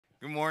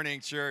Good morning,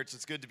 church.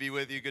 It's good to be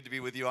with you. Good to be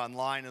with you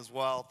online as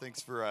well.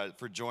 Thanks for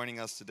joining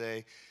us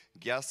today.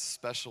 Guests,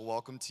 special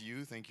welcome to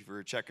you. Thank you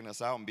for checking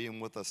us out and being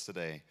with us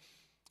today.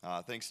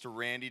 Thanks to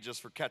Randy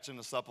just for catching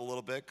us up a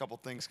little bit. A couple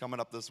things coming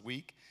up this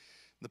week.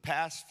 The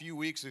past few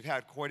weeks, we've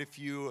had quite a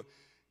few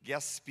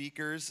guest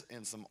speakers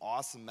and some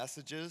awesome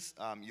messages.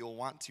 You'll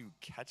want to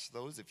catch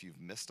those if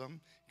you've missed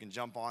them. You can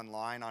jump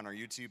online on our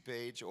YouTube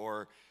page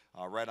or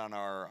right on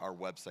our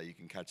website. You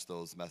can catch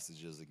those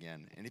messages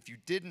again. And if you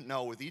didn't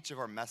know, with each of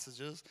our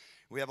messages,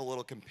 we have a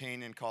little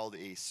companion called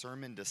a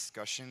sermon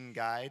discussion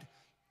guide.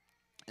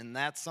 And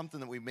that's something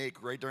that we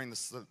make right during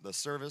the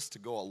service to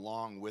go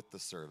along with the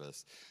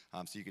service.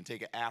 So you can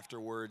take it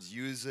afterwards,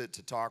 use it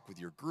to talk with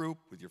your group,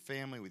 with your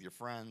family, with your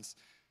friends,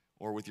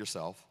 or with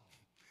yourself,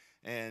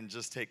 and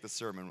just take the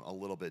sermon a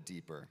little bit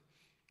deeper.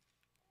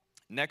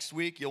 Next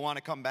week, you'll want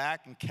to come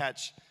back and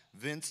catch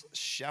Vince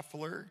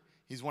Scheffler.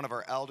 He's one of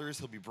our elders.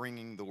 He'll be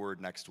bringing the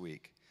word next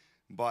week.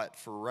 But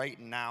for right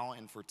now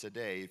and for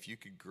today, if you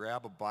could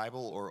grab a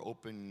Bible or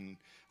open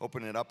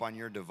it up on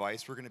your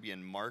device, we're going to be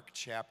in Mark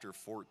chapter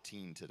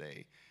 14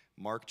 today.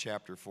 Mark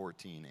chapter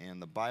 14. And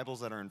the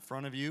Bibles that are in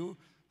front of you,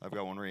 I've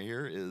got one right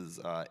here, is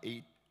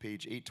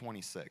page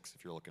 826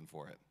 if you're looking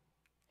for it.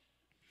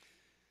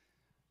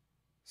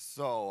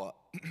 So,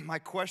 my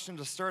question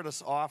to start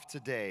us off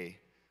today,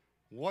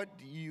 what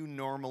do you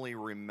normally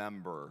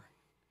remember?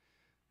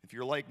 If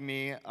you're like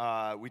me,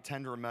 we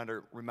tend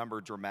to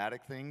remember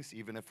dramatic things,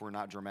 even if we're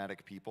not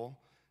dramatic people.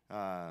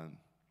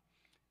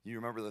 You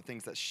remember the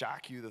things that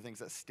shock you, the things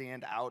that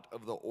stand out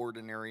of the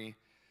ordinary.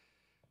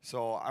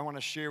 So I want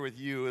to share with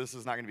you, this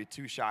is not going to be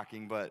too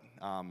shocking, but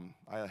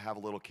I have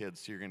a little kid,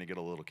 so you're going to get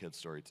a little kid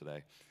story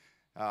today.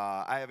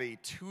 I have a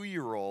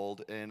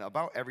 2-year-old, and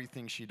about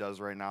everything she does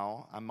right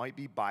now, I might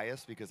be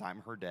biased because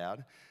I'm her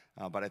dad,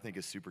 but I think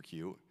it's super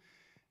cute.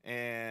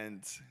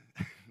 And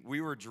we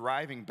were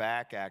driving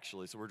back,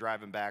 actually. So we're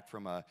driving back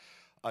from a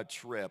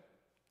trip,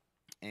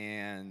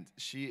 and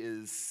she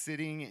is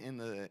sitting in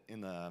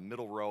the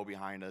middle row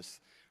behind us.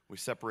 We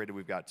separated.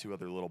 We've got 2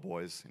 other little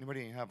boys.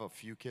 Anybody have a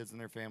few kids in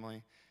their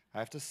family? I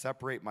have to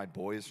separate my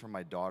boys from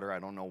my daughter. I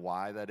don't know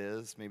why that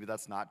is. Maybe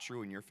that's not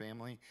true in your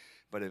family,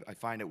 but I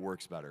find it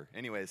works better.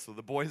 Anyway, so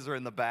the boys are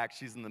in the back.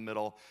 She's in the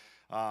middle.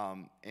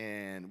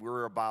 And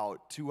we're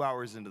about 2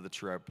 hours into the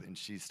trip, and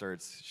she's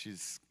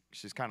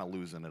kind of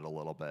losing it a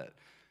little bit.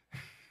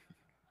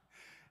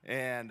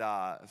 And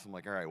so I'm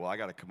like, all right, well, I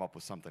got to come up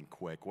with something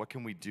quick. What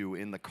can we do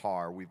in the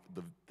car?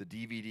 The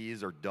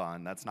DVDs are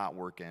done. That's not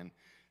working.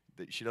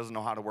 She doesn't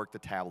know how to work the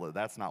tablet.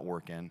 That's not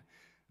working.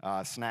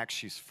 Snacks,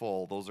 she's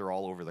full. Those are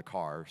all over the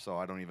car, so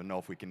I don't even know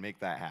if we can make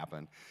that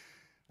happen.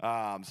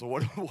 So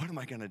what am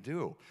I going to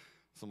do?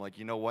 So I'm like,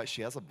 you know what?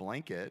 She has a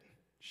blanket.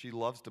 She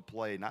loves to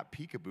play, not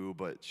peekaboo,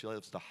 but she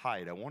loves to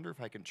hide. I wonder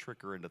if I can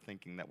trick her into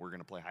thinking that we're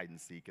going to play hide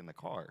and seek in the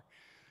car.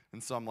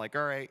 And so I'm like,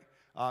 all right,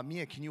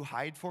 Mia, can you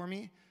hide for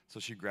me? So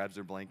she grabs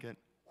her blanket,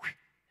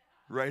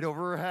 right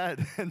over her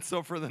head. And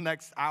so for the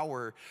next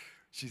hour,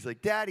 she's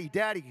like,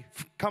 Daddy,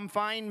 come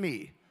find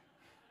me.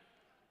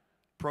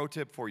 Pro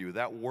tip for you,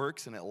 that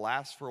works and it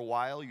lasts for a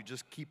while. You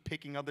just keep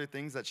picking other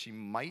things that she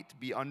might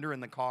be under in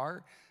the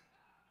car,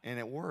 and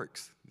it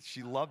works.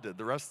 She loved it.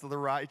 The rest of the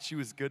ride, she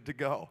was good to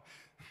go.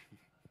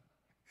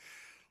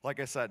 Like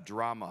I said,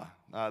 drama.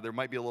 There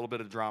might be a little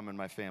bit of drama in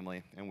my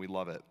family, and we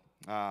love it.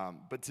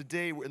 But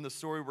today, in the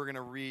story we're going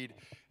to read,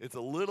 it's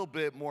a little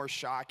bit more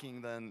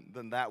shocking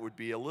than that would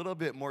be, a little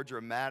bit more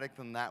dramatic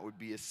than that would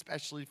be,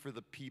 especially for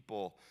the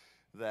people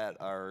that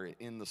are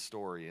in the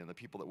story and the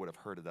people that would have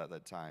heard it at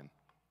that time.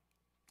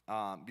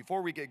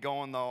 Before we get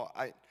going, though,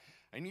 I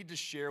need to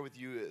share with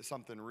you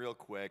something real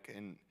quick,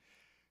 and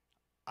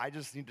I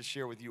just need to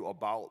share with you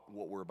about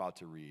what we're about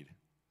to read.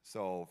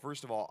 So,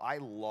 first of all, I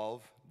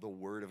love the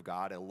Word of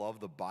God. I love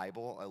the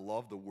Bible. I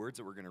love the words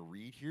that we're going to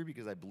read here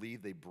because I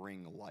believe they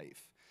bring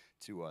life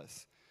to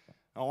us.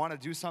 I want to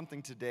do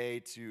something today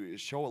to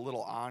show a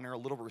little honor, a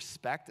little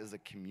respect as a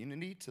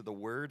community to the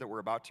Word that we're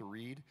about to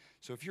read.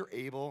 So if you're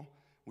able,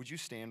 would you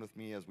stand with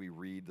me as we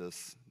read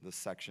this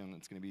section?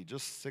 It's going to be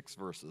just 6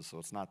 verses, so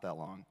it's not that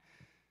long.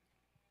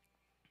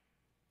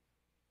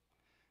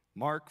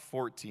 Mark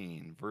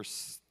 14,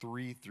 verse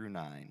 3 through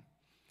 9.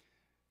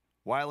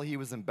 While he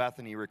was in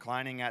Bethany,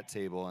 reclining at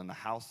table in the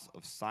house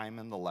of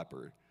Simon the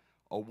leper,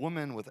 a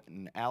woman with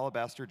an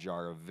alabaster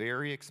jar of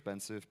very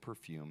expensive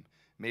perfume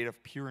made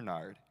of pure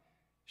nard.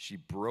 She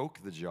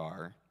broke the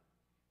jar,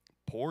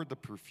 poured the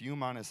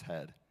perfume on his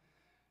head.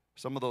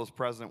 Some of those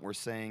present were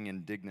saying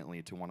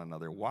indignantly to one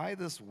another, "Why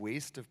this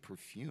waste of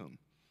perfume?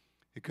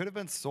 It could have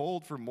been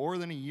sold for more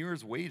than a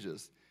year's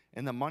wages,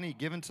 and the money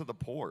given to the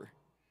poor."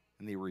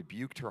 And they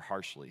rebuked her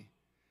harshly.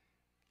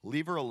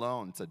 "Leave her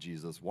alone," said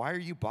Jesus. "Why are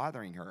you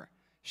bothering her?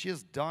 She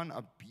has done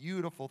a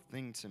beautiful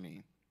thing to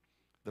me.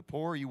 The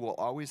poor you will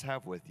always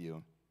have with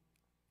you,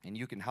 and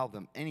you can help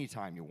them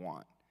anytime you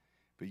want,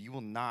 but you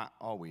will not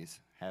always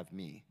have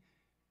me.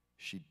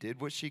 She did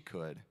what she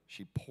could.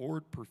 She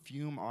poured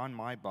perfume on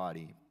my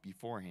body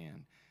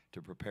beforehand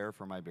to prepare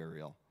for my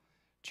burial.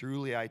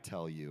 Truly I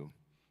tell you,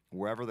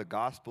 Wherever the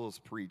gospel is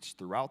preached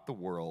throughout the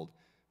world,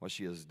 what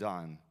she has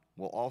done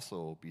will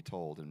also be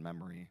told in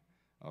memory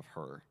of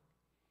her.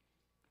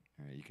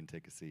 All right, you can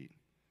take a seat.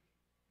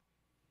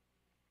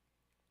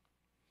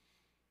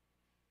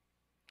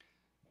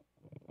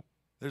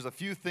 There's a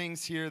few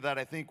things here that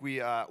I think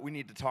we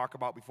need to talk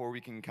about before we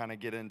can kind of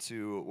get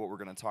into what we're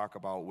going to talk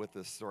about with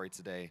this story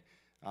today.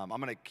 I'm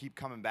going to keep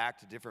coming back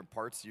to different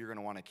parts, so you're going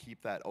to want to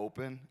keep that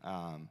open.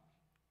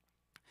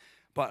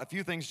 But a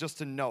few things just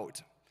to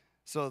note.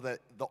 So that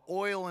the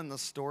oil in the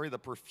story, the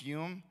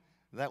perfume,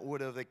 that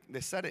would have,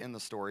 they said it in the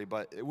story,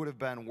 but it would have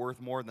been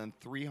worth more than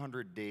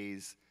 300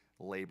 days'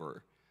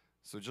 labor.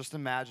 So just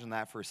imagine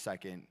that for a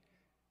second.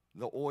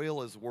 The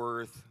oil is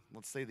worth,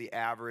 let's say the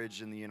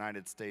average in the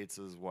United States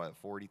is what,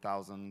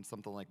 $40,000,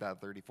 something like that,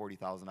 $30,000,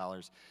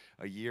 $40,000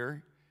 a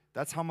year.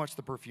 That's how much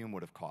the perfume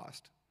would have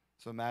cost.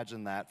 So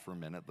imagine that for a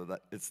minute.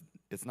 That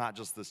it's not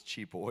just this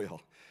cheap oil.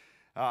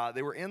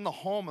 They were in the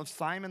home of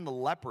Simon the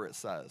leper, it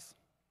says.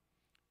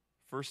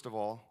 First of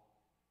all,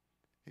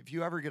 if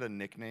you ever get a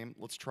nickname,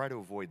 let's try to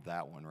avoid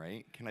that one,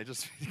 right? Can I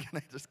just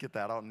get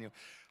that out?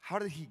 How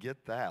did he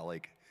get that?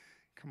 Like,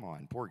 come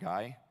on, poor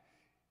guy.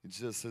 It's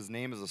just his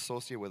name is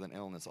associated with an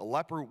illness. A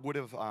leper would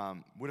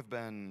have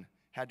been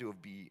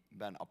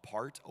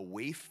apart,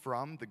 away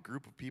from the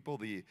group of people,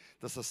 the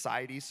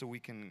society. So we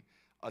can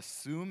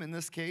assume in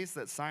this case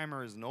that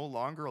Simon is no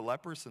longer a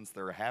leper, since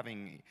they're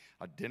having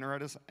a dinner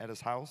at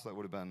his house. That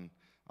would have been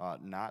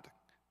not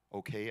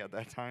okay at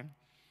that time.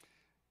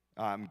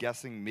 I'm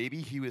guessing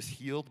maybe he was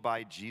healed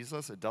by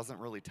Jesus. It doesn't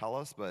really tell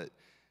us, but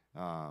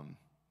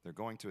they're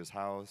going to his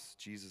house.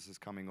 Jesus is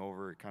coming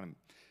over.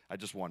 I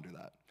just wonder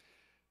that.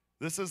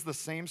 This is the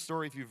same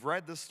story. If you've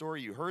read this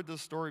story, you heard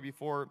this story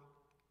before,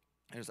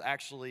 there's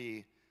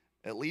actually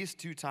at least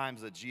 2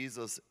 times that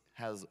Jesus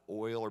has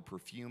oil or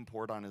perfume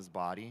poured on his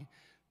body.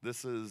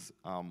 This is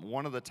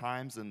one of the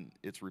times, and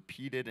it's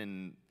repeated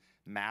in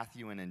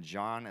Matthew and in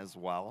John as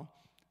well.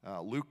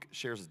 Luke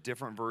shares a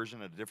different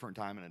version at a different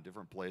time in a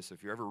different place. So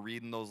if you're ever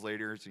reading those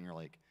later and you're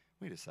like,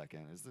 wait a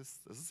second, is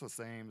this the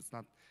same?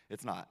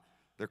 It's not.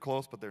 They're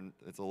close, but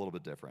it's a little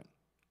bit different.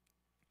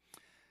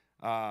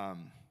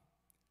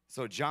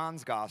 So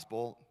John's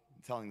gospel,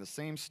 telling the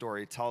same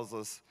story, tells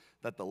us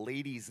that the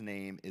lady's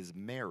name is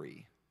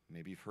Mary.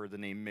 Maybe you've heard the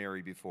name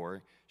Mary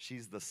before.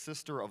 She's the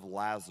sister of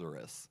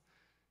Lazarus.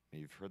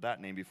 Maybe you've heard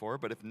that name before,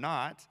 but if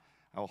not,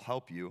 I'll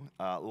help you.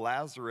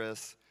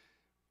 Lazarus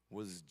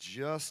was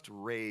just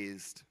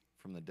raised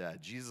from the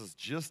dead. Jesus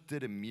just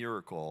did a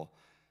miracle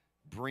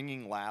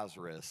bringing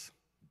Lazarus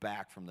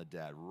back from the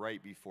dead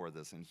right before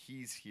this, and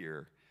he's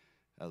here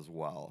as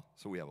well.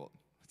 So we have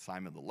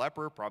Simon the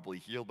leper, probably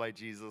healed by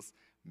Jesus.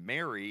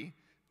 Mary,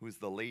 who's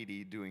the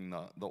lady doing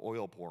the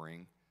oil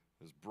pouring,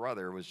 his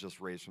brother was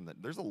just raised from the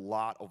dead. There's a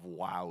lot of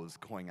wows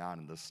going on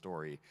in this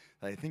story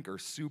that I think are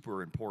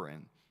super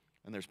important.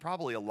 And there's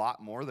probably a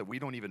lot more that we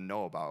don't even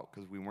know about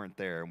because we weren't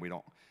there and we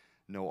don't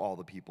know all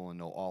the people and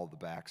know all the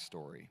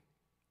backstory.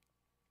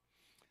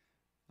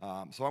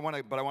 So I want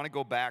to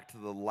go back to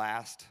the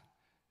last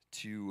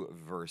 2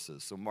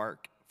 verses. So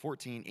Mark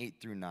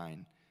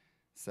 14:8-9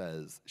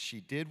 says,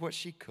 "She did what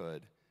she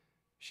could.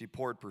 She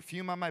poured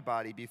perfume on my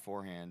body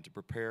beforehand to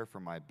prepare for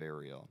my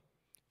burial.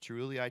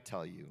 Truly I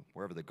tell you,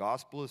 wherever the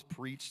gospel is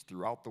preached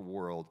throughout the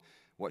world,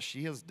 what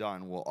she has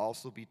done will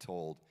also be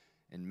told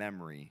in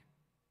memory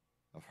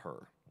of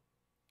her."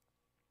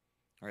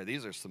 All right,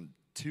 these are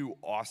 2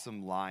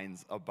 awesome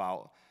lines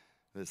about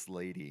this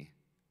lady.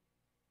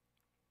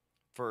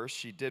 First,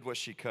 she did what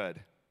she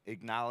could,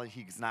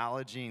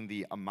 acknowledging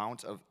the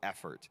amount of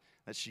effort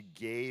that she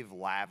gave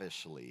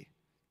lavishly.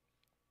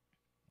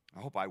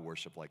 I hope I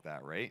worship like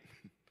that, right?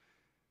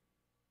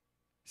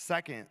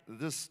 Second,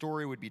 this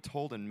story would be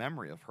told in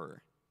memory of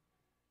her.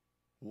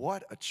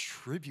 What a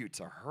tribute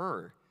to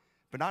her,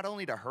 but not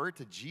only to her,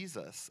 to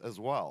Jesus as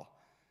well.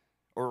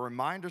 Or a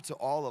reminder to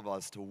all of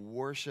us to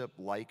worship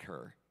like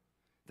her,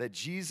 that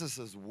Jesus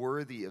is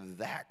worthy of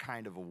that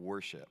kind of a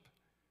worship.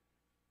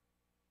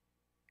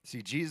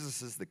 See,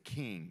 Jesus is the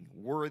King,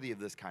 worthy of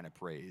this kind of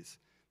praise,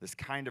 this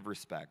kind of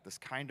respect, this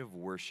kind of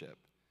worship,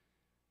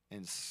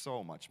 and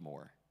so much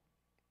more.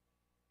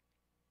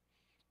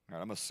 All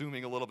right, I'm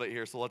assuming a little bit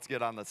here, so let's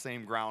get on the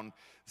same ground,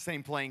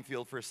 same playing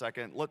field for a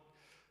second.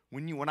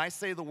 When I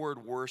say the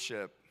word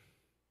worship,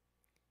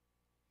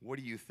 what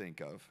do you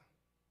think of?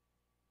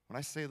 When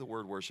I say the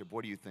word worship,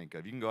 what do you think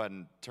of? You can go ahead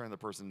and turn to the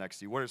person next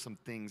to you. What are some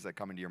things that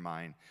come into your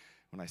mind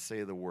when I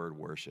say the word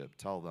worship?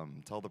 Tell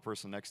the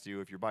person next to you.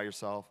 If you're by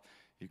yourself,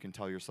 you can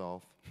tell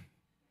yourself.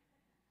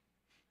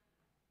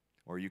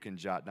 Or you can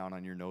jot down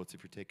on your notes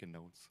if you're taking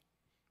notes.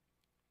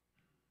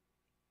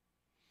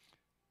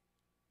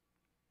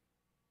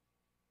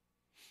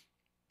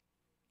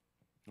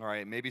 All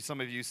right, maybe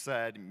some of you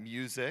said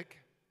music.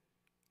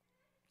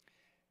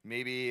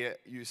 Maybe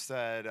you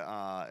said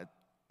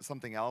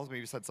something else. Maybe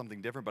you said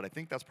something different, but I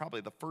think that's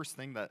probably the first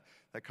thing that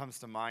comes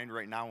to mind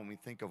right now when we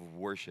think of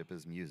worship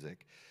is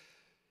music.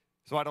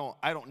 So I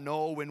don't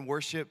know when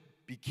worship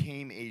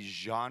became a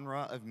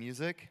genre of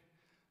music,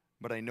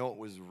 but I know it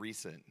was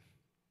recent.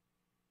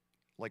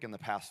 like in the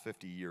past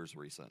 50 years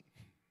recent.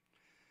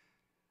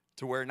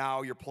 To where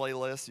now your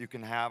playlists you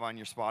can have on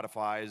your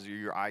Spotify's or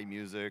your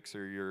iMusics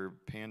or your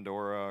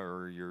Pandora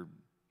or your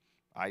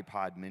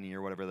iPod mini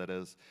or whatever that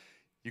is.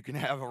 You can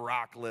have a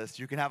rock list,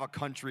 you can have a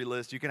country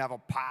list, you can have a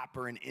pop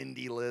or an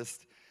indie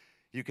list,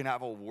 you can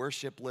have a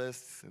worship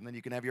list, and then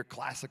you can have your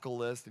classical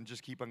list and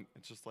just keep on.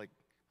 It's just like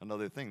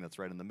another thing that's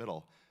right in the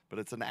middle. But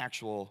it's an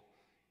actual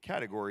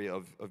category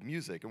of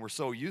music. And we're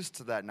so used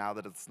to that now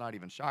that it's not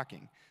even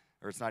shocking,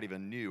 or it's not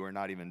even new, or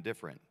not even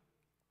different.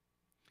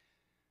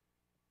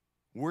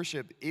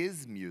 Worship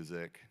is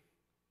music,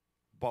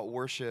 but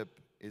worship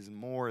is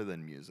more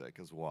than music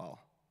as well.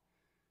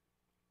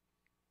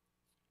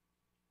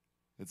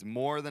 It's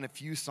more than a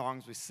few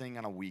songs we sing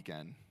on a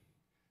weekend.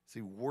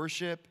 See,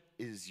 worship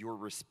is your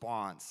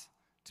response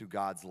to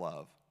God's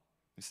love.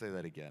 Let me say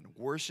that again.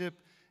 Worship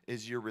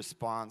is your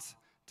response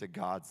to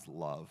God's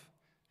love.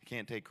 I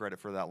can't take credit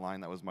for that line.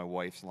 That was my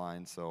wife's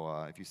line.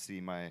 So if you see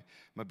my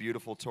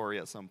beautiful Tori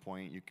at some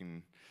point, you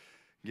can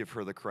give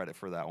her the credit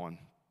for that one.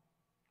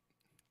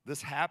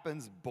 This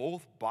happens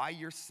both by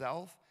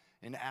yourself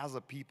and as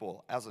a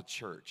people, as a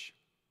church.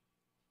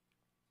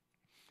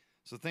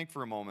 So think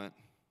for a moment.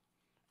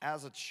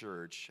 As a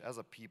church, as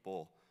a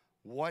people,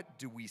 what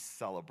do we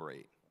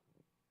celebrate?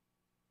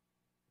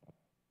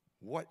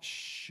 What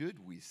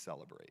should we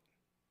celebrate?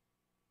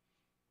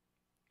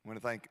 When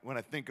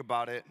I think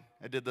about it,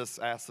 I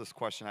asked this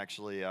question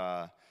actually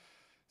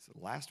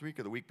last week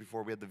or the week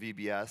before we had the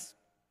VBS.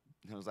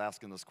 I was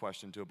asking this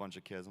question to a bunch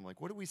of kids. I'm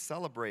like, what do we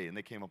celebrate? And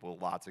they came up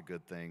with lots of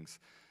good things,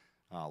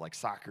 like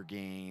soccer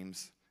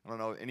games. I don't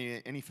know,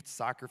 any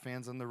soccer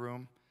fans in the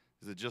room?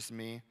 Is it just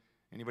me?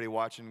 Anybody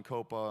watching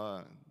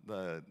Copa,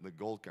 the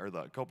Gold or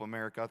the Copa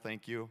America?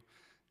 Thank you.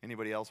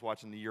 Anybody else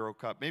watching the Euro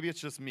Cup? Maybe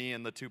it's just me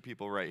and the two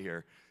people right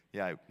here.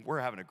 Yeah, we're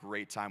having a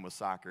great time with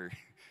soccer.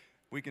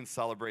 We can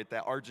celebrate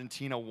that.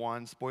 Argentina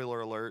won.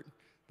 Spoiler alert.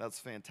 That's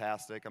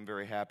fantastic. I'm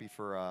very happy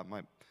for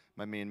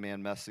my main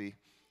man Messi.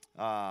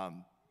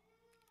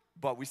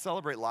 But we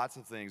celebrate lots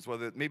of things.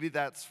 Whether maybe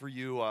that's for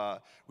you.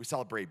 We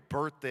celebrate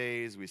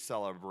birthdays. We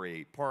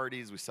celebrate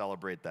parties. We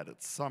celebrate that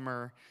it's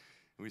summer.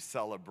 We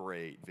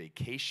celebrate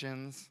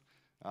vacations.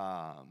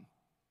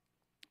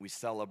 We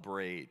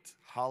celebrate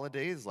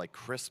holidays like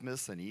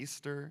Christmas and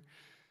Easter.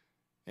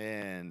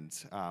 And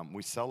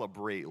we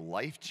celebrate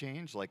life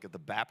change, like at the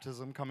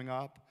baptism coming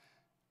up.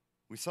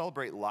 We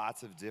celebrate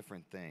lots of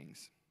different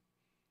things.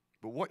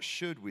 But what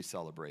should we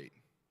celebrate?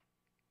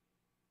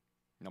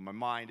 You know, my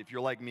mind, if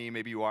you're like me,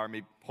 maybe you are,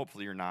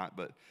 hopefully you're not,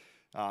 but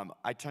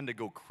I tend to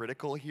go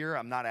critical here.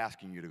 I'm not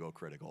asking you to go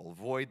critical.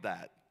 Avoid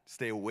that.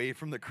 Stay away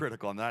from the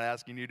critical. I'm not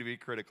asking you to be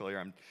critical here.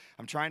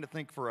 I'm trying to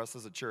think for us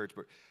as a church,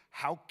 but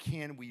how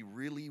can we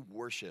really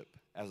worship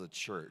as a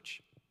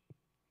church?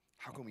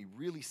 How can we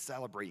really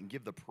celebrate and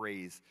give the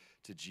praise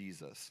to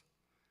Jesus?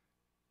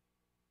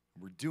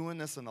 We're doing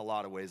this in a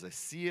lot of ways. I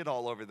see it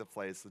all over the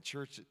place. The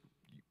church,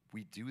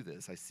 we do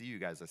this. I see you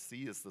guys. I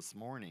see us this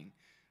morning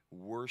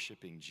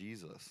worshiping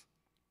Jesus.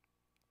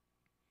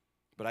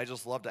 But I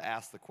just love to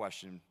ask the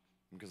question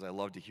because I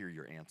love to hear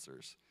your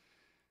answers.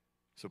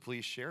 So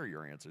please share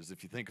your answers.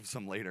 If you think of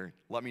some later,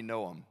 let me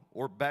know them.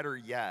 Or better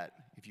yet,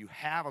 if you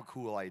have a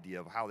cool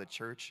idea of how the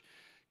church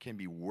can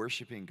be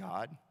worshiping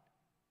God,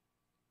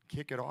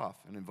 kick it off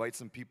and invite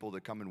some people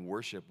to come and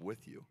worship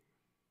with you.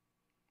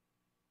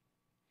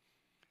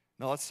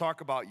 Now let's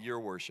talk about your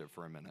worship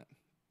for a minute.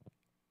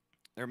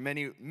 There are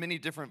many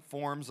different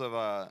forms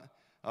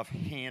of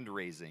hand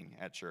raising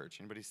at church.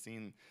 Anybody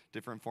seen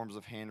different forms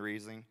of hand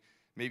raising?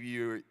 Maybe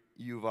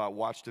you've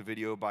watched a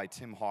video by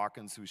Tim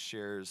Hawkins who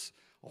shares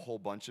a whole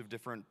bunch of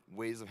different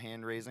ways of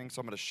hand raising. So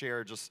I'm going to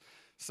share just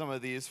some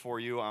of these for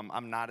you.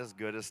 I'm not as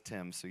good as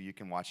Tim, so you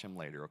can watch him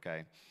later,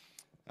 okay?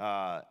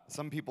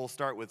 Some people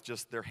start with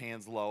just their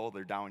hands low.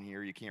 They're down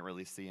here. You can't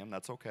really see them.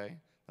 That's okay.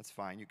 That's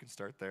fine. You can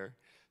start there.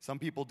 Some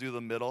people do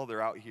the middle.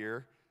 They're out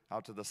here,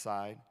 out to the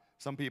side.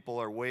 Some people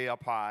are way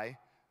up high,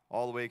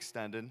 all the way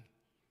extended.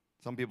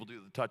 Some people do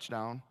the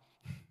touchdown.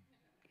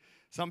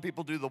 Some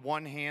people do the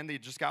one hand. They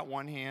just got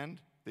one hand.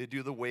 They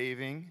do the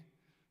waving.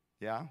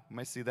 Yeah, you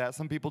might see that.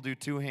 Some people do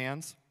two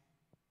hands.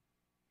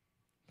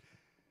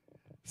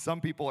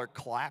 Some people are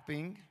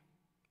clapping.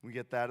 We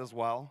get that as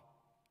well.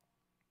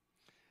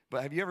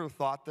 But have you ever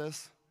thought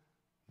this?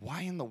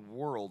 Why in the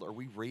world are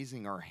we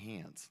raising our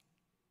hands?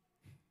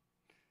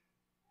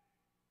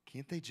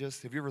 Can't they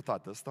just, have you ever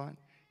thought this thought?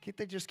 Can't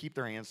they just keep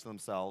their hands to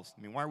themselves?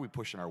 I mean, why are we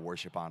pushing our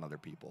worship on other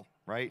people,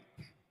 right?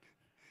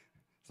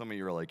 Some of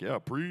you are like, yeah,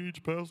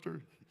 preach,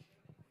 pastor.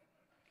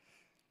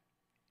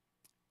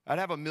 I'd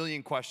have a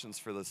million questions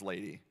for this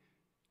lady.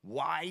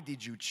 Why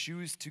did you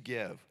choose to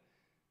give?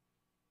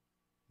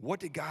 What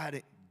did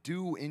God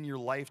do in your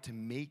life to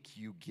make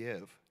you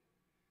give?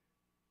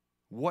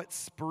 What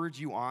spurred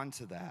you on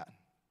to that?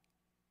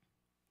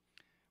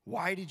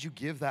 Why did you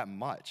give that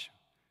much?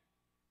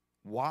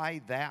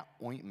 Why that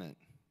ointment?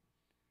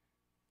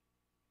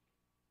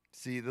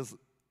 See, this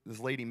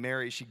lady,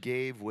 Mary, she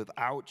gave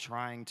without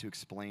trying to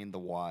explain the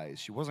whys.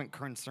 She wasn't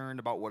concerned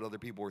about what other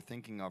people were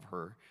thinking of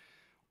her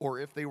or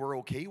if they were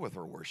okay with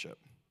her worship.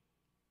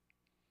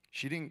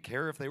 She didn't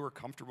care if they were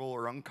comfortable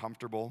or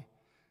uncomfortable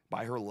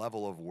by her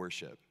level of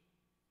worship.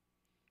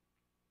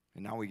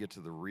 And now we get to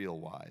the real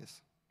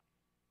whys.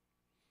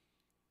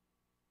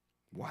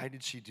 Why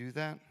did she do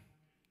that?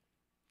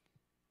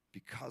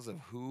 Because of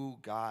who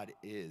God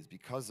is,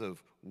 because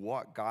of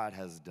what God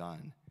has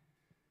done.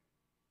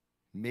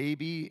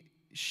 Maybe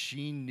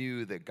she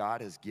knew that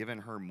God has given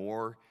her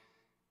more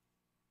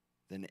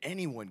than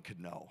anyone could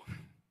know.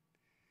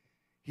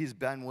 He's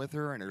been with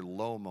her in her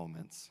low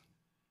moments,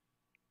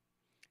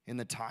 in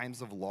the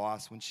times of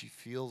loss when she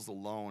feels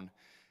alone,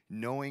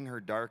 knowing her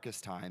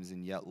darkest times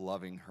and yet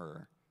loving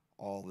her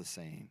all the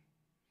same.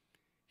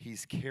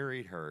 He's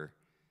carried her,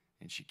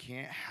 and she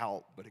can't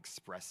help but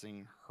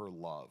expressing her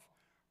love,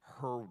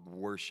 her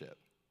worship.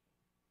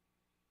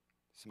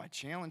 So my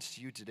challenge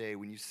to you today,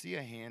 when you see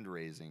a hand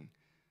raising,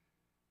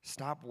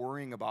 stop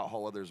worrying about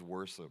how others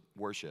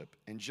worship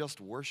and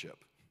just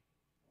worship.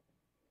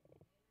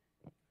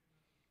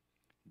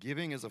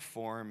 Giving is a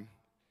form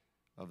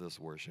of this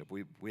worship.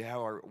 We have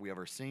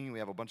our singing, we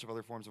have a bunch of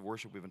other forms of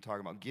worship we've been talking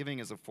about. Giving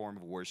is a form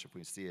of worship.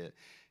 We see it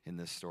in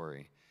this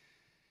story.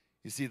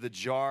 You see the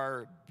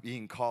jar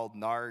being called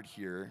nard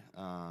here,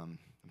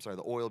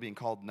 the oil being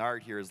called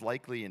nard here is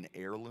likely an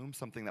heirloom,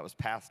 something that was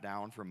passed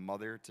down from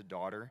mother to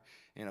daughter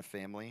in a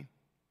family.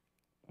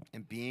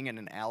 And being in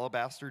an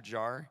alabaster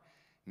jar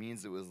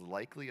means it was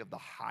likely of the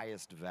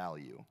highest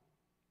value.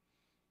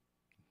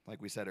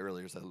 Like we said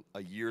earlier, it's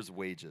a year's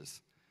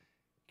wages.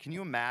 Can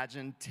you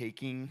imagine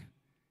taking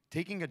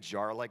a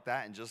jar like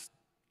that and just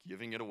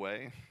giving it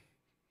away?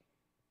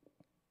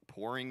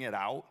 Pouring it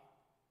out?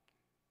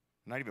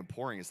 Not even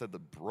pouring, it said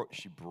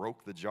she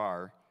broke the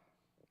jar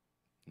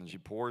and she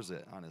pours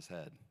it on his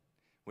head,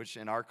 which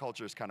in our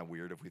culture is kind of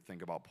weird. If we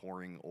think about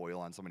pouring oil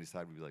on somebody's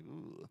head, we'd be like,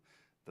 ooh,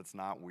 that's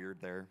not weird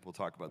there. We'll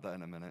talk about that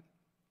in a minute.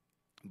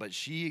 But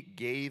she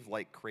gave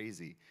like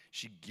crazy.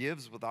 She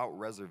gives without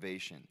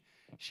reservation.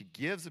 She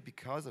gives it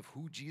because of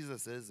who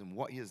Jesus is and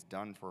what he has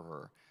done for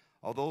her.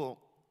 Although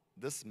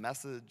this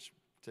message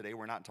today,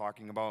 we're not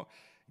talking about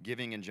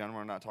giving in general.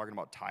 We're not talking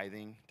about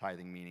tithing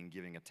meaning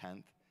giving a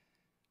tenth.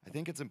 I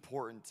think it's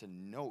important to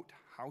note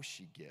how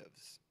she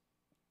gives.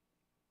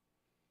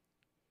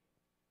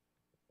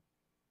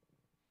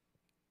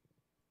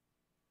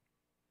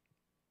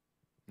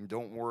 And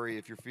don't worry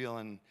if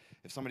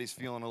somebody's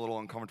feeling a little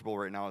uncomfortable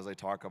right now as I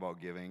talk about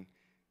giving.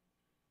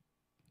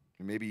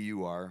 Or maybe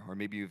you are, or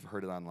maybe you've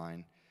heard it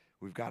online.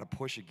 We've got to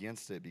push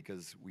against it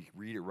because we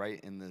read it right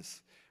in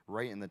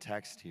the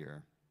text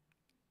here.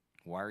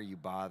 Why are you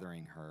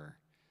bothering her?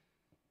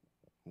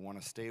 We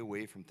want to stay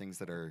away from things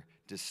that are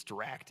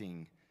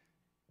distracting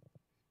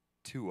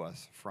to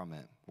us from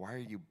it. Why are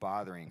you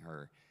bothering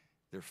her?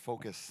 They're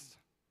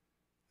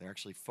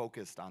actually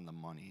focused on the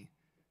money.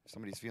 If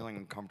somebody's feeling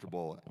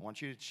uncomfortable, I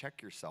want you to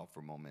check yourself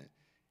for a moment.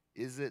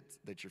 Is it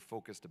that you're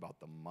focused about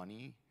the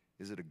money?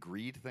 Is it a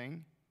greed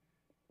thing?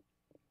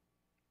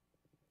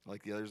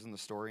 Like the others in the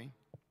story?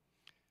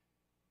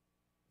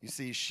 You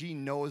see, she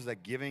knows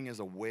that giving is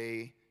a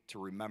way to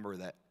remember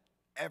that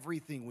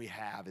everything we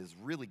have is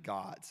really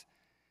God's.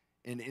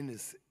 And it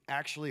is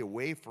actually a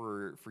way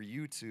for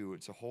you to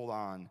hold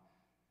on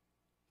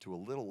to a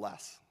little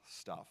less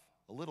stuff,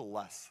 a little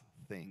less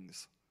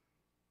things.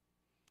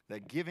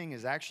 That giving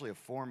is actually a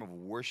form of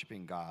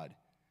worshiping God.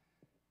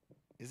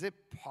 Is it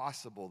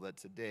possible that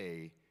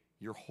today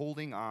you're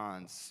holding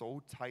on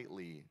so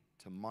tightly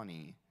to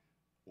money,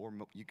 or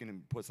you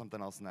can put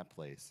something else in that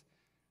place,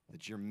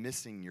 that you're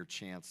missing your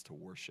chance to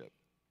worship,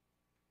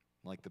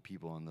 like the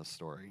people in this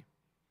story?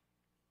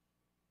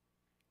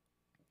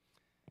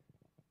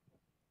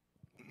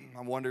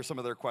 I wonder some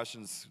of their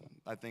questions,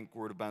 I think,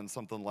 would have been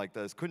something like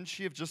this. Couldn't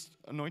she have just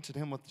anointed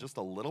him with just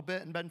a little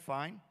bit and been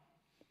fine?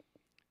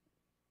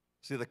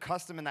 See, the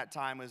custom in that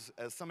time was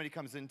as somebody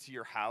comes into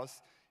your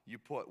house, you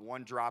put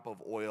one drop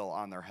of oil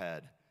on their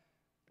head.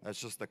 That's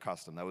just the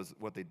custom. That was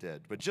what they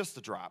did. But just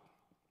a drop.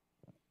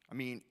 I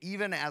mean,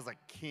 even as a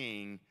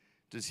king,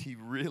 does he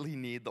really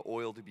need the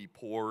oil to be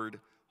poured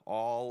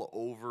all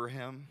over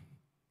him?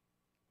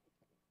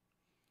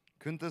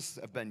 Couldn't this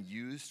have been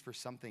used for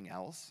something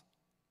else?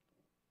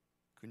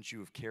 Couldn't you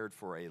have cared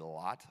for a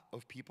lot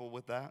of people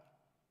with that?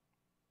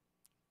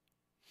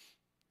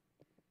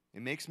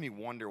 It makes me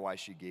wonder why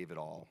she gave it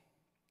all.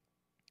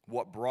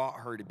 What brought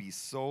her to be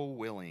so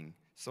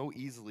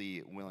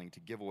easily willing to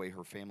give away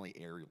her family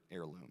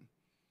heirloom?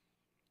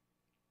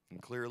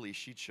 And clearly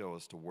she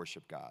chose to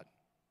worship God.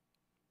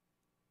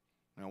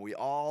 Now, we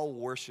all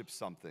worship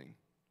something.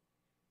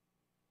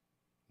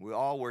 We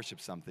all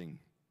worship something,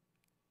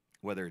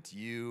 whether it's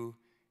you,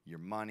 your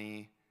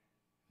money,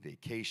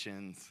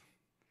 vacations.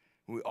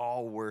 We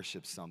all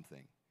worship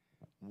something.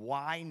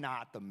 Why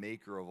not the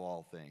maker of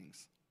all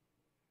things?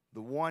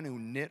 The one who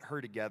knit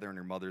her together in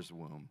her mother's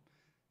womb,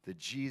 the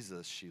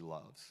Jesus she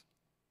loves.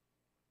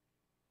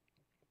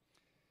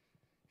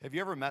 Have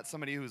you ever met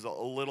somebody who's a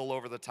little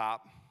over the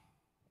top?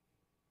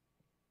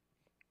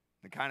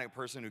 The kind of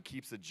person who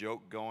keeps a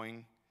joke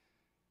going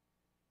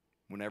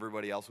when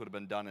everybody else would have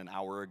been done an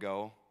hour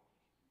ago?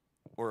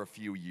 or a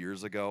few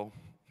years ago.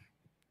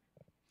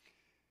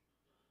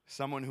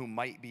 Someone who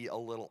might be a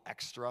little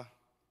extra.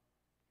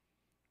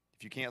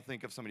 If you can't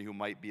think of somebody who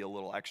might be a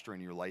little extra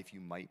in your life, you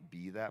might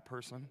be that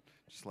person.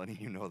 Just letting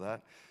you know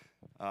that.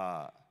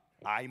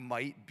 I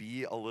might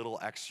be a little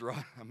extra.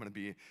 I'm going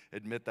to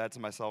admit that to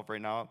myself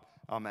right now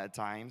at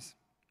times.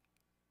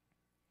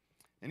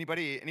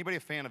 Anybody a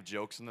fan of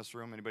jokes in this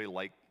room? Anybody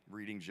like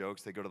reading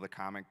jokes? They go to the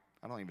comic.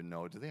 I don't even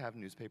know. Do they have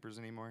newspapers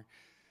anymore?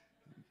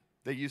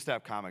 They used to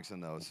have comics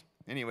in those.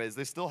 Anyways,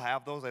 they still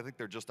have those. I think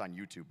they're just on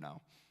YouTube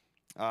now.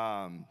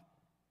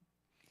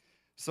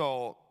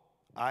 So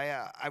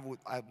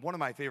one of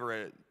my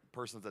favorite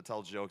persons that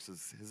tells jokes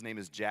his name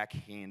is Jack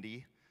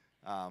Handy.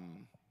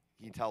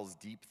 He tells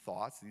deep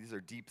thoughts. These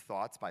are deep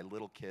thoughts by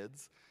little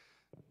kids.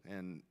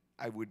 And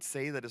I would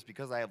say that it's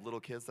because I have little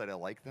kids that I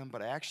like them,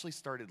 but I actually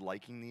started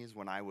liking these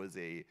when I was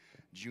a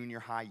junior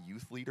high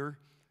youth leader.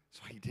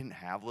 So I didn't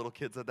have little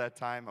kids at that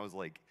time. I was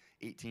like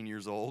 18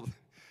 years old.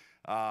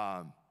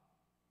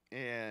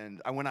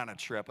 And I went on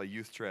a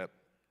youth trip,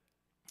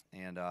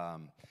 and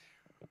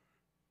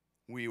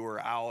we were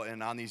out,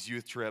 and on these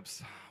youth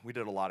trips, we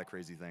did a lot of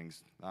crazy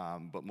things,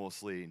 but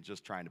mostly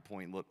just trying to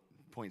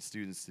point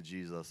students to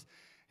Jesus.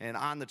 And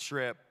on the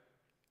trip,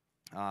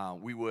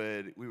 we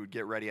would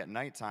get ready at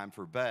nighttime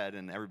for bed,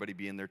 and everybody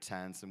be in their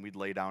tents, and we'd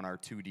lay down our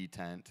 2D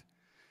tent.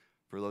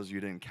 For those of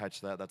you who didn't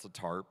catch that, that's a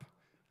tarp.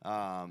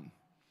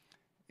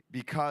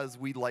 Because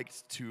we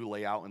liked to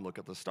lay out and look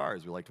at the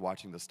stars. We liked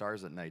watching the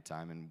stars at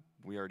nighttime, and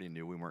we already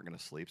knew we weren't going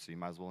to sleep, so you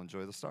might as well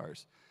enjoy the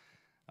stars.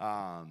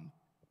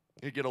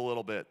 It'd get a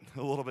little bit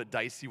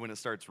dicey when it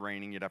starts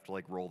raining. You'd have to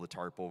like roll the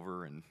tarp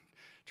over and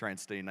try and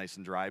stay nice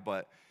and dry.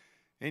 But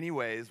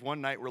anyways,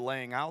 one night we're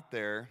laying out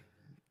there,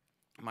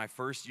 my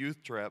first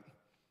youth trip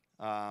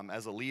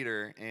as a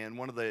leader, and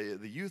one of the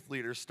youth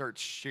leaders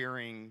starts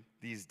sharing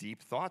these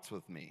deep thoughts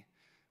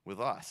with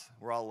us.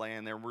 We're all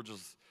laying there, and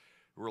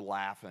we're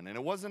laughing. And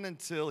it wasn't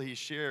until he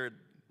shared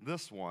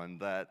this one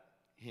that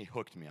he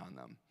hooked me on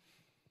them.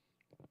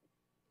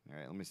 All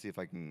right, let me see if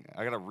I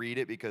got to read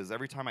it because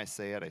every time I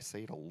say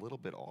it a little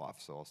bit off,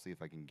 so I'll see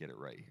if I can get it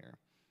right here.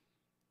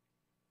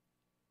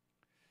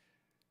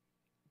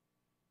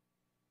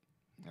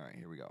 All right,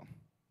 here we go.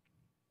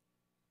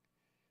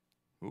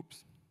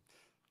 Oops.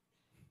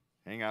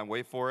 Hang on,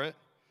 wait for it.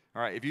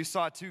 All right, if you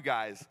saw two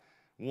guys,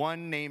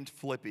 one named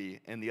Flippy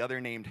and the other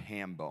named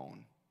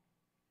Hambone,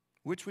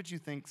 which would you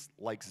think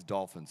likes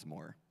dolphins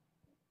more?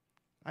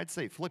 I'd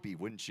say Flippy,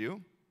 wouldn't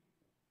you?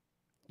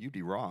 You'd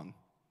be wrong.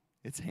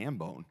 It's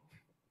Hambone.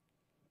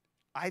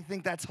 I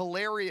think that's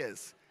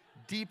hilarious.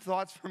 Deep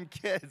thoughts from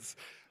kids.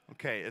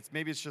 Okay,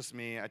 maybe it's just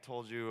me. I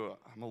told you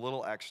I'm a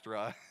little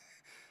extra.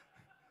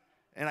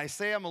 And I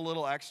say I'm a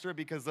little extra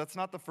because that's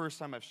not the first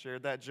time I've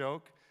shared that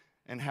joke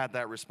and had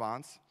that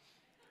response.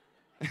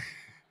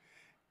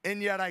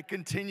 And yet I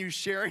continue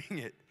sharing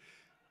it.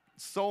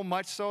 So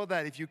much so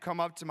that if you come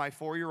up to my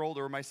 4-year-old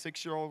or my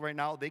 6-year-old right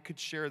now, they could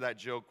share that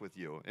joke with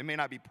you. It may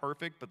not be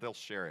perfect, but they'll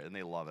share it, and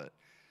they love it.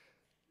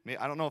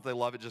 I don't know if they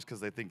love it just because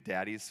they think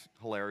Daddy's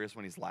hilarious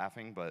when he's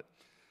laughing, but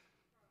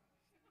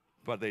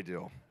they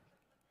do.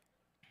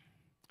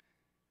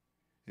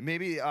 And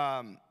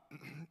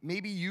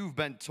maybe you've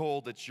been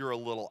told that you're a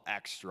little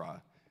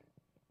extra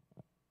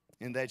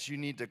and that you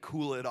need to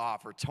cool it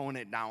off or tone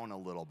it down a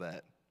little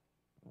bit.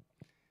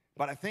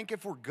 But I think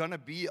if we're going to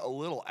be a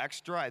little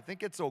extra, I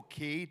think it's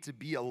okay to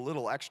be a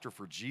little extra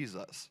for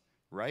Jesus,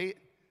 right?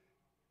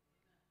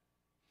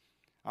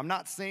 I'm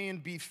not saying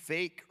be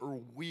fake or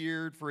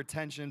weird for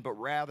attention, but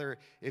rather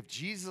if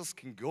Jesus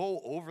can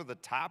go over the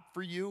top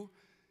for you,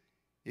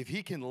 if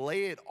he can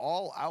lay it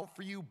all out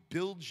for you,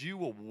 build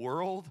you a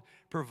world,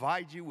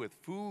 provide you with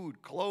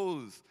food,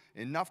 clothes,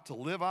 enough to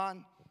live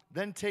on,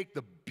 then take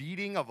the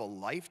beating of a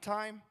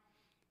lifetime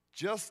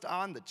just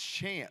on the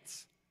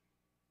chance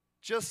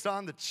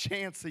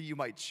that you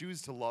might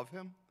choose to love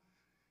him,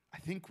 I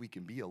think we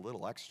can be a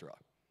little extra.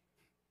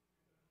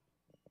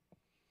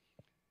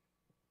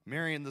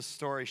 Mary in this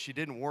story, she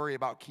didn't worry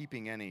about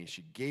keeping any.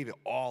 She gave it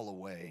all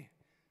away.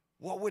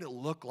 What would it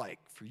look like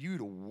for you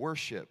to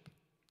worship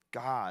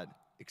God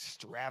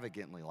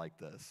extravagantly like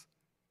this?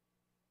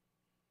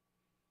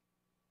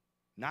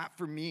 Not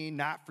for me,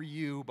 not for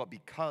you, but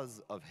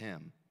because of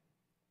him.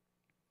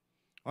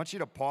 I want you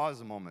to pause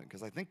a moment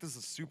because I think this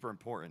is super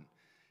important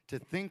to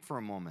think for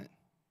a moment.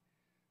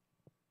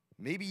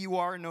 Maybe you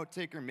are a note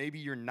taker, maybe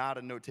you're not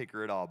a note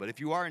taker at all. But if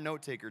you are a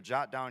note taker,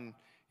 jot down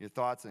your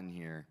thoughts in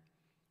here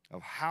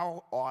of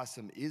how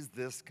awesome is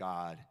this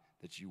God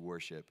that you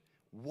worship?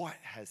 What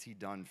has he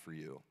done for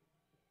you?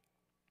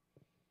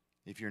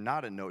 If you're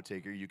not a note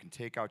taker, you can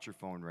take out your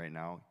phone right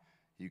now.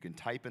 You can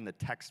type in the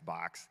text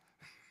box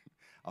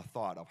a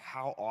thought of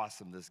how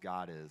awesome this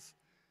God is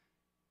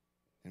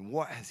and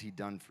what has he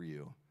done for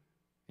you.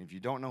 And if you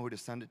don't know who to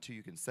send it to,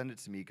 you can send it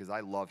to me because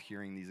I love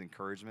hearing these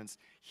encouragements,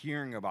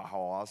 hearing about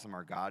how awesome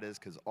our God is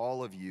because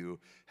all of you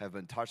have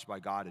been touched by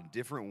God in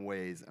different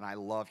ways, and I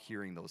love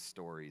hearing those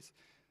stories.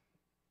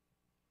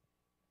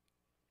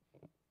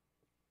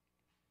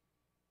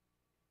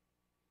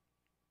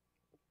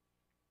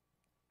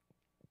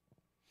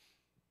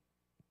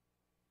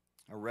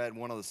 I read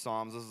one of the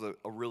Psalms. This is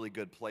a really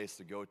good place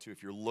to go to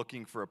if you're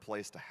looking for a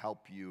place to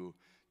help you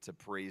to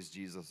praise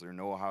Jesus or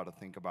know how to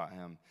think about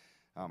him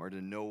or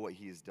to know what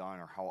he's done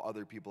or how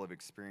other people have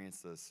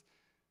experienced this.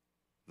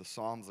 The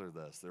Psalms are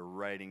this. They're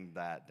writing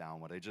that down,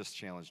 what I just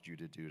challenged you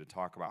to do, to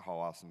talk about how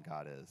awesome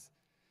God is.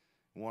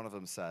 One of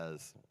them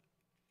says,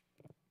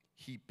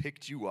 he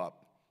picked you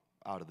up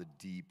out of the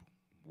deep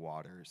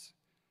waters.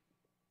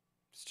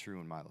 It's true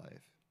in my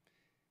life.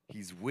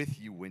 He's with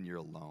you when you're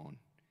alone.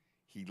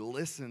 He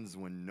listens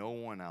when no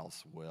one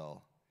else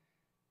will.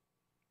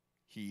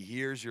 He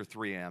hears your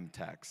 3 a.m.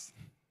 texts.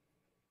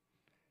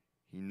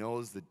 He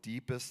knows the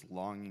deepest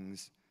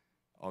longings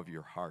of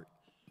your heart.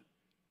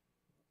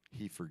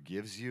 He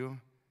forgives you,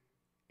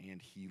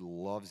 and he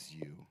loves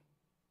you.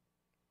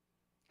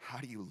 How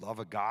do you love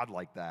a God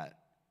like that?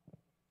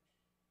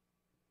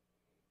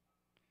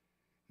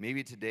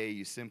 Maybe today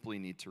you simply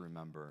need to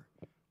remember,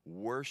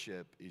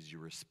 worship is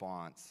your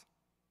response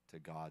to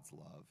God's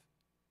love.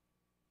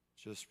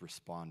 Just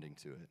responding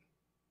to it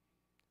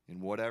in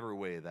whatever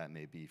way that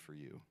may be for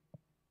you.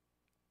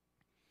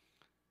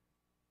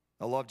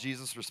 I love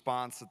Jesus'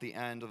 response at the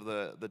end of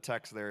the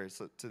text there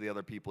to the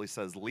other people. He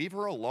says, leave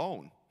her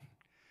alone.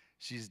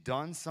 She's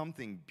done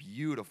something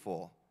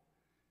beautiful.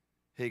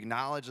 He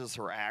acknowledges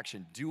her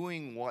action,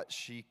 doing what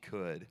she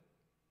could.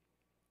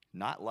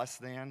 Not less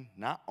than,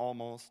 not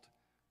almost,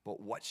 but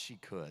what she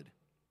could.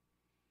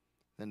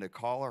 Then to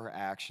call her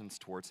actions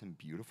towards him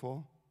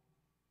beautiful.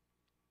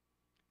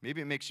 Maybe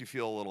it makes you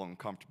feel a little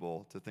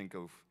uncomfortable to think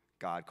of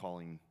God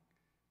calling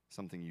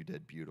something you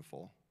did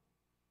beautiful.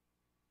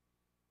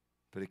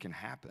 But it can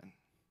happen.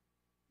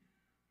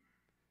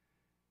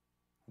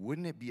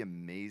 Wouldn't it be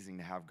amazing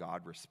to have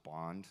God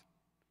respond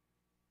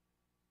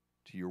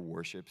to your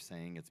worship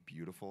saying it's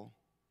beautiful?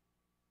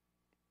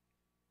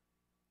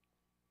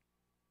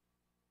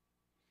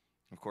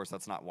 Of course,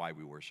 that's not why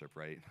we worship,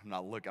 right? I'm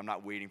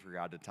not waiting for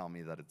God to tell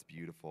me that it's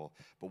beautiful.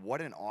 But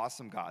what an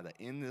awesome God that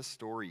in this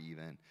story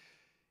even,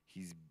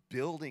 he's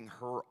building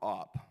her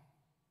up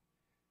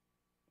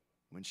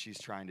when she's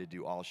trying to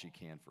do all she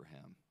can for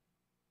him.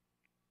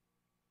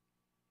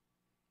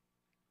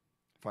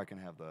 If I can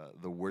have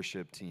the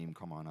worship team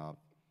come on up.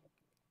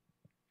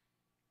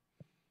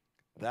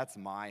 That's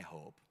my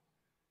hope.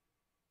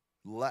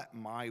 Let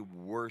my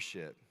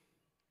worship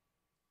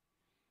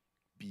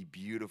be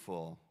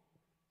beautiful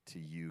to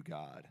you,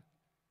 God.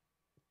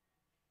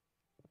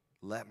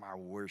 Let my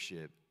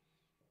worship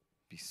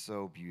be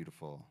so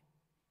beautiful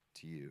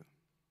to you.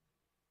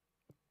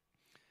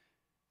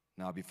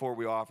 Now, before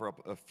we offer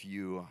up a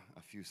few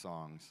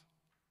songs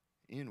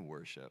in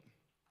worship,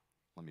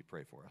 let me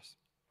pray for us.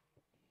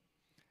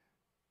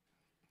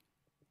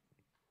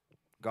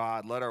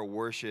 God, let our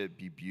worship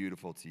be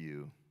beautiful to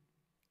you.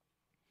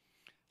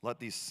 Let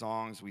these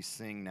songs we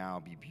sing now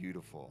be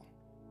beautiful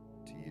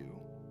to you.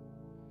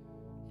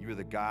 You are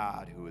the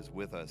God who is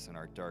with us in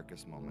our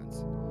darkest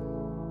moments.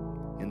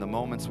 In the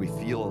moments we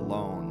feel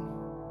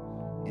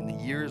alone, in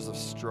the years of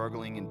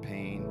struggling and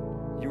pain,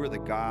 you are the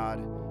God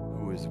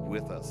who is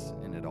with us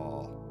in it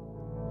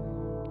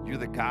all. You're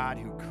the God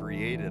who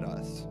created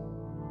us.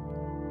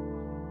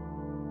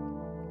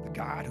 The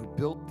God who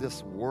built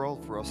this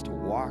world for us to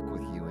walk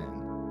with you in.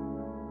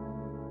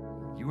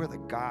 You are the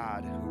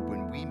God who,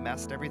 when we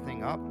messed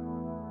everything up,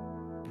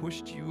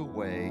 pushed you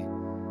away,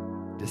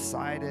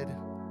 decided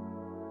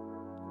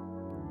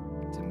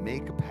to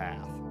make a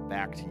path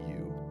back to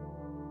you.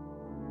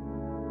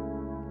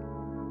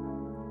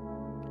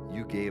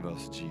 You gave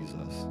us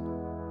Jesus.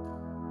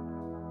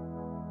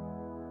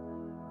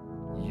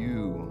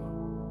 You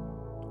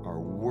are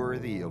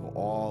worthy of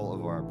all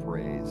of our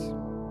praise.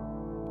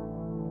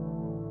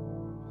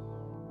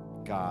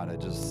 God,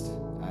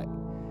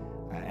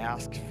 I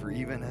ask for,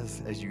 even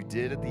as you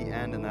did at the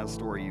end in that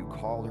story, you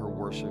called her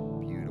worship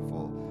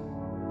beautiful.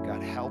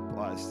 God, help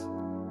us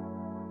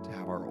to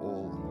have our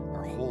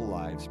whole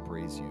lives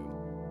praise you,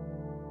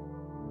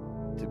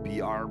 to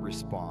be our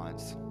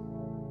response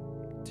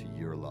to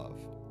your love.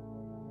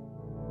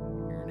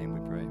 In your name we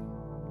pray.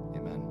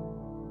 Amen.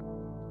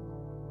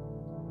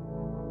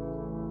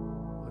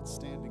 Let's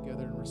stand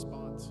together in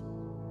response.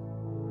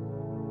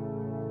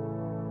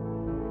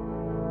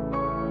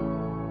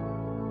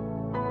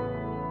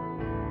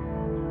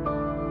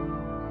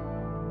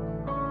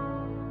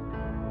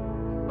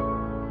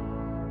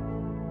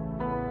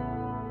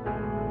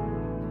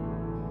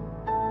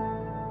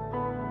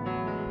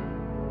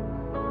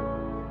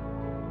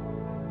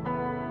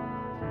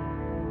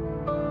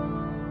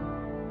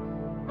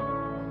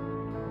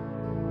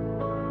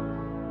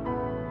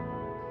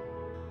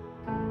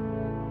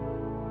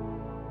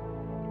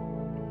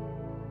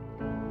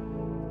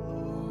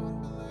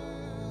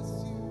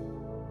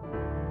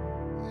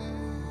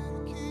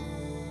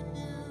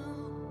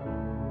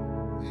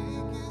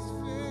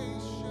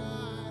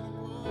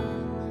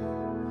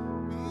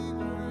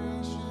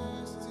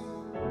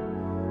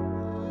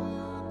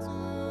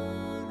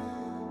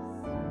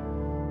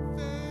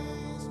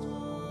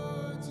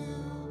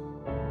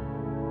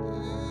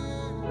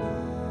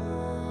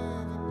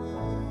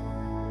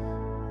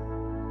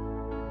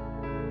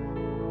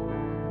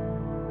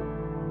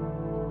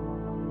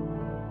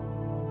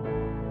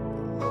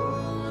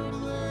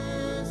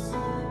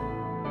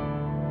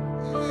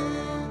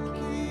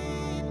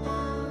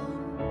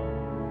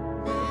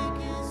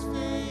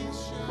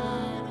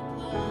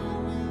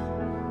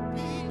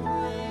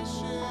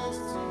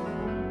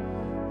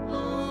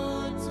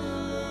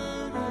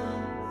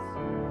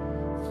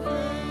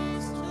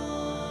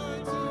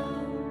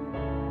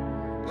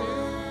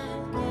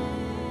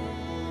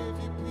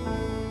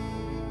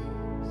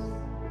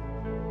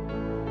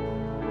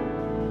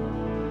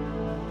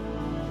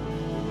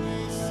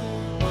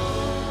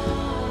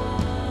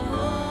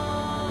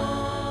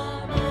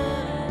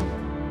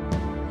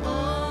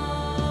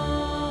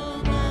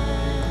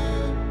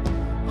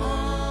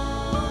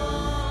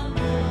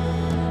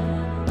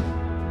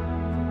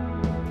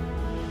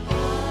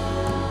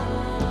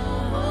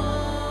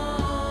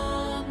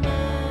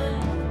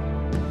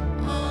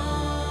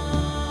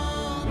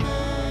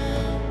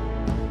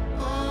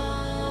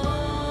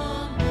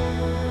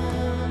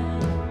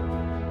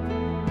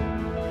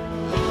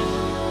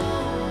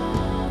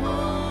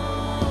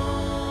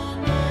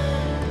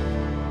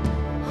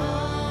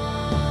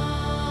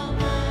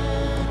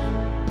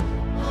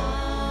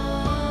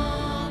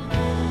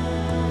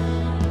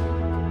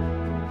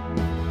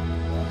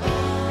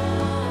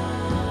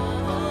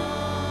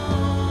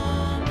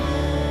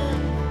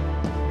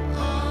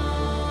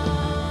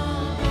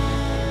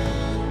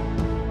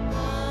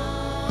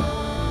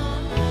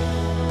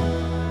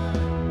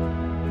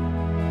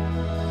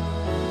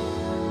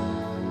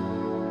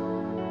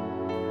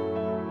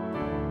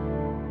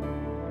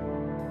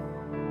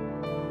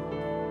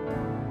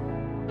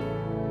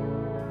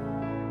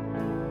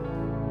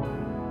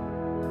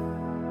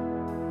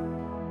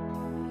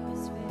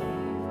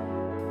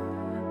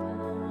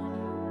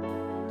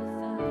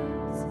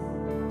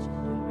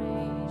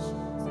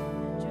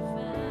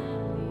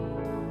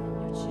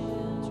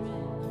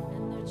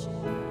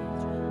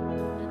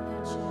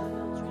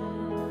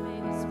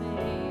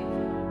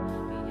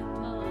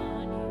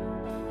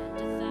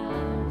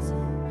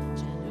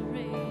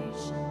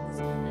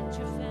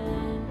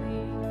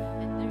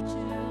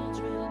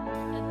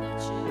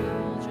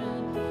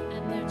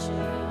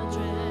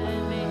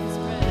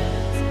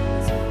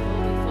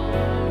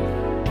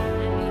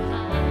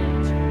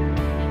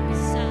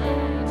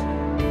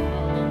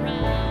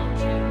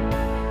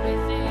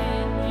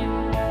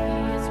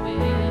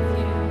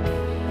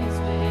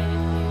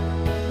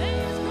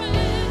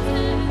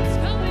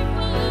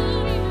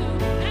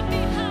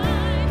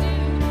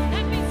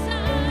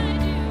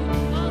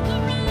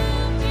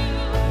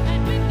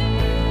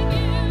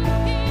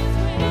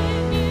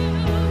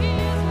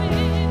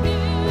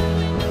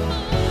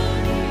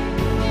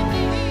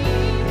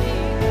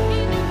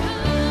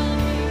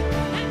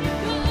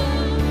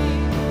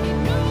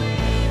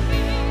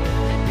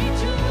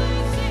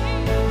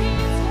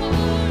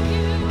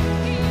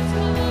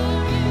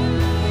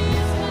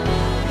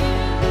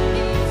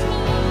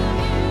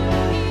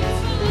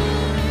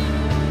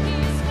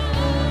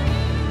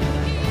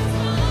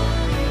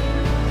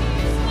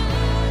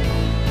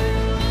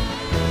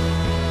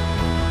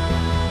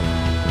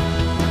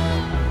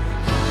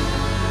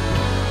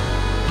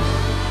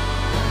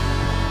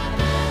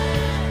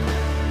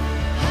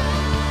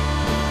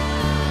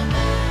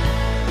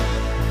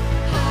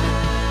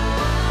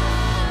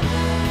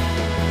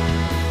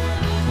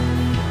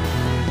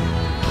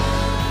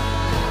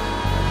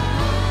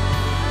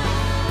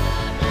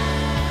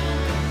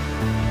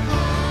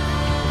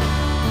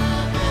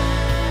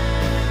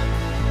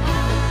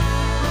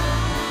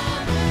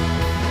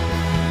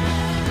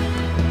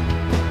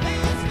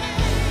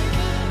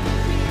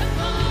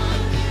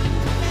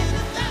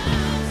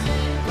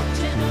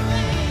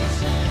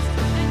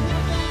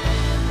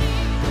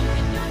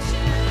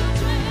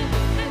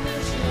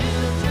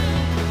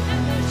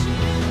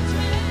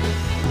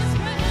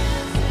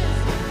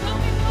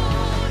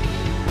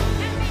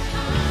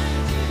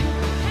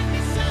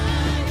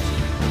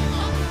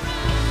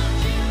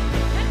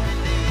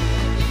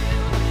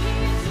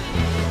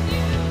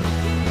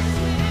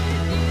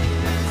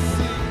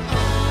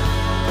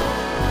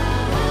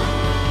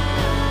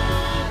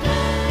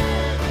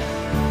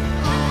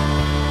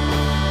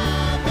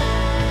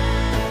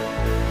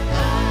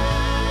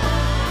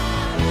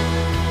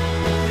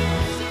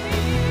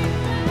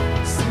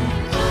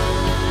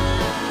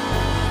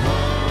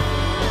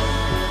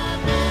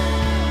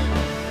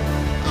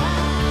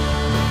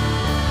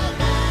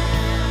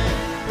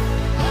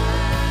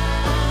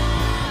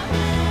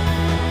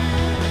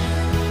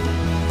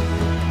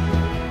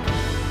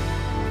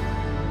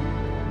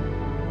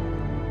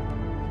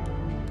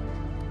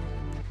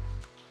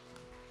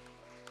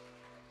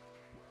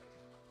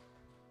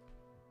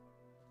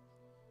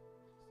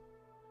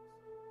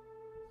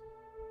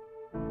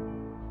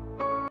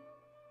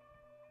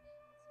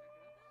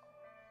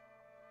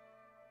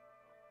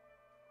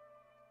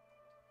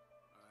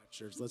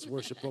 Church, let's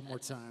worship one more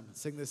time.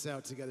 Sing this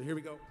out together. Here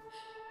we go.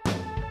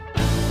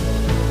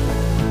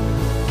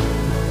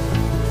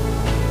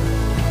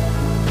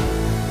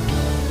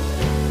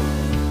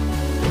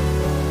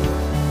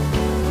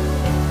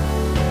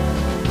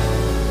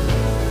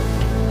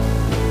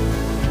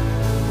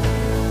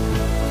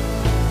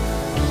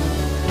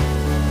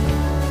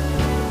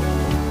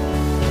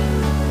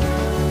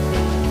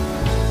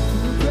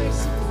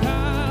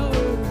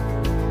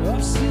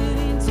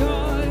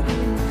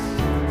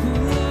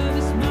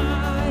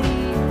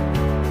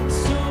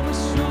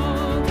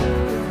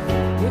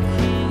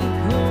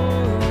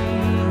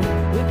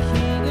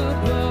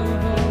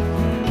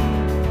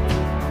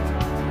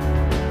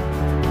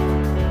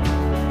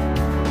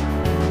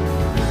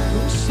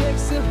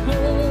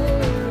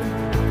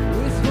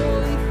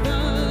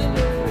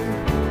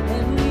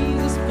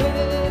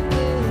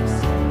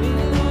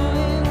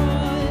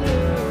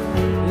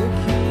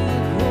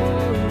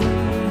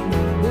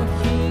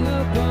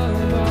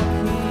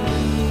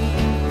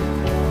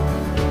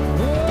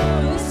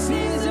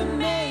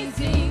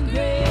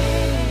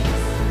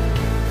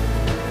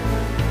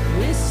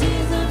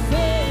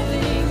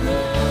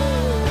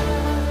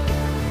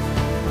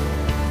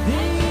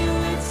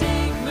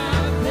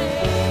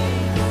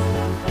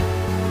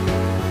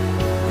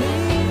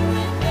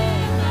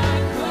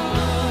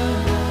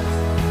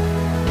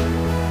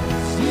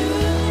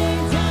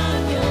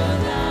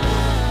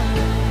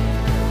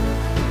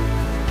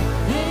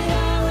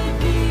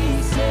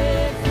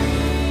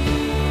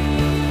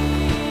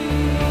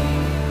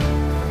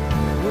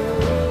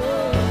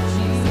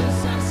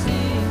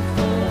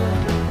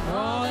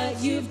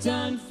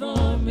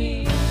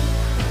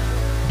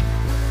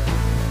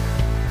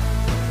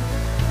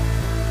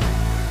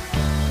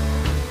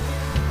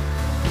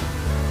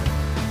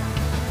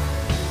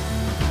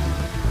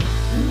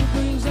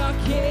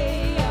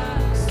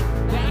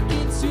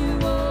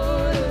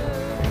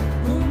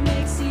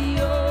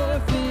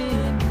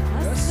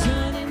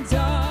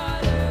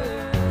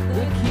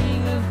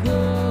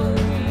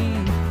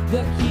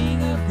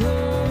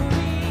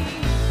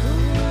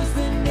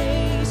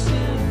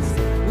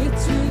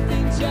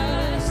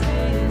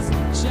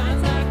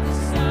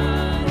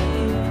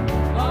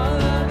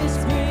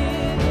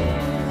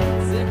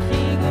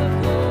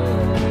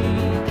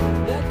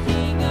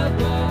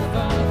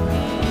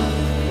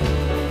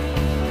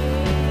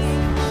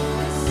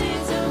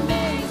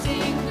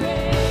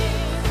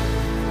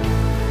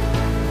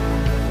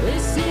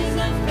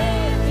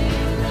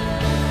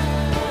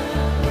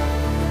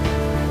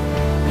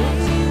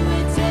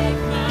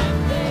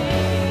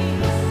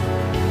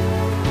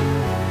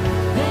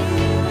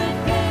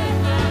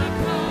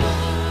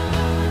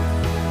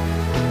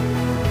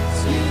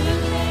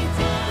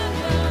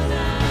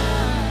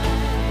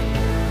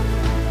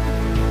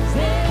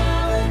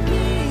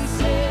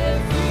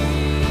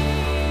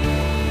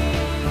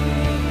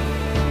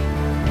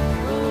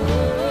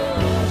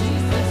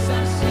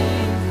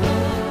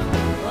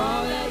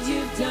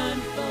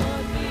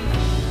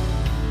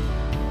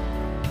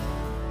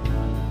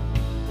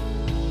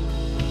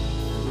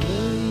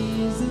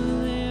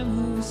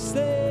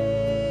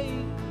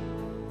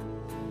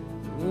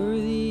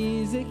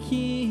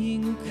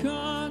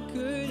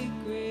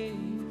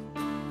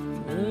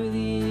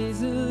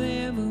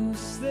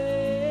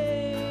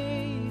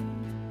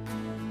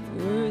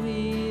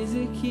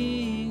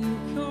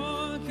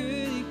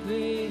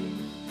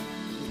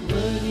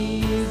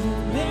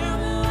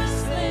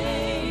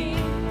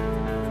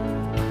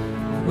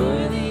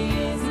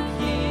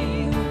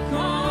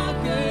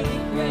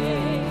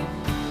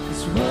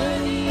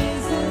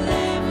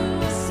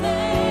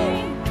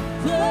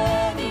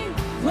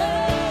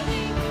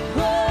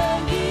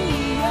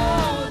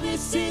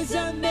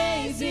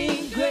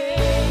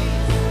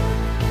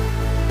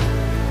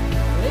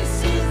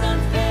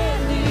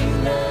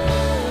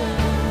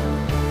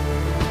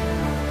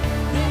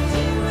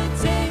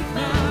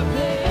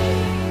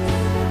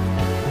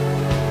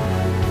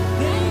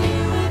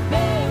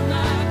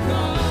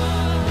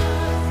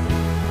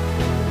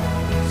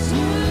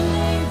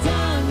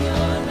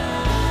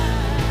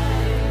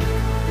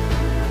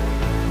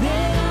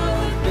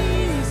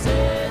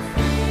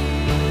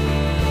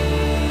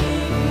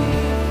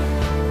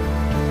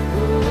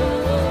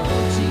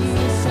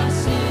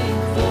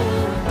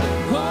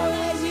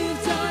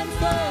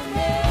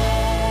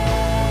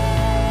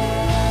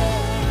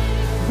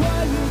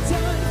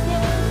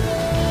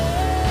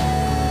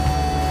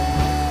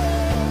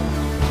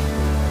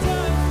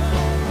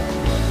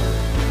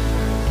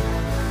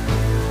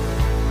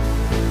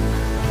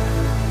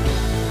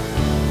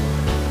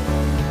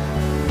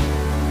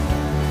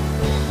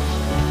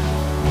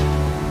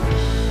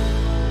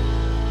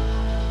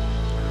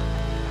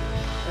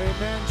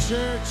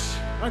 Church,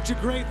 aren't you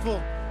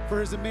grateful for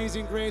his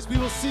amazing grace? We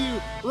will see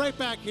you right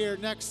back here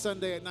next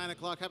Sunday at 9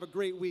 o'clock. Have a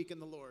great week in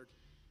the Lord.